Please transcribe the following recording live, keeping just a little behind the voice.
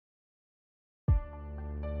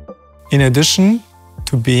In addition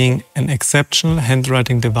to being an exceptional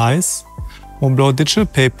handwriting device, Montblanc Digital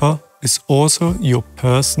Paper is also your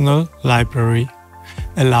personal library,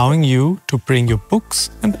 allowing you to bring your books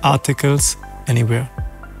and articles anywhere.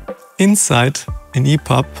 Inside an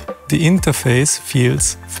EPUB, the interface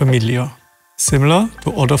feels familiar, similar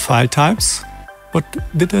to other file types, but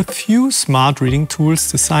with a few smart reading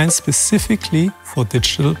tools designed specifically for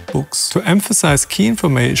digital books. To emphasize key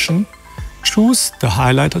information, choose the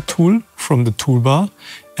highlighter tool from the toolbar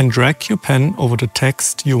and drag your pen over the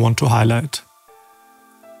text you want to highlight.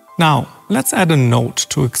 Now, let's add a note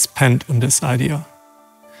to expand on this idea.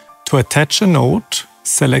 To attach a note,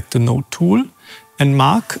 select the Note tool and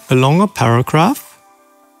mark a longer paragraph,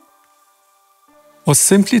 or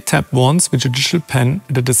simply tap once with your digital pen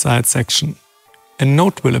in the desired section. A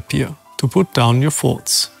note will appear to put down your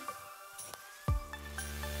thoughts.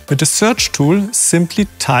 With the search tool, simply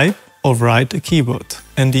type or write a keyword,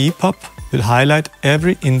 and the EPUB will highlight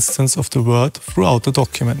every instance of the word throughout the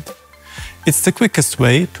document. It's the quickest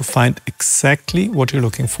way to find exactly what you're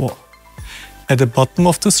looking for. At the bottom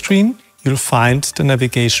of the screen, you'll find the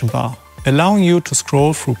navigation bar, allowing you to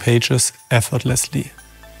scroll through pages effortlessly.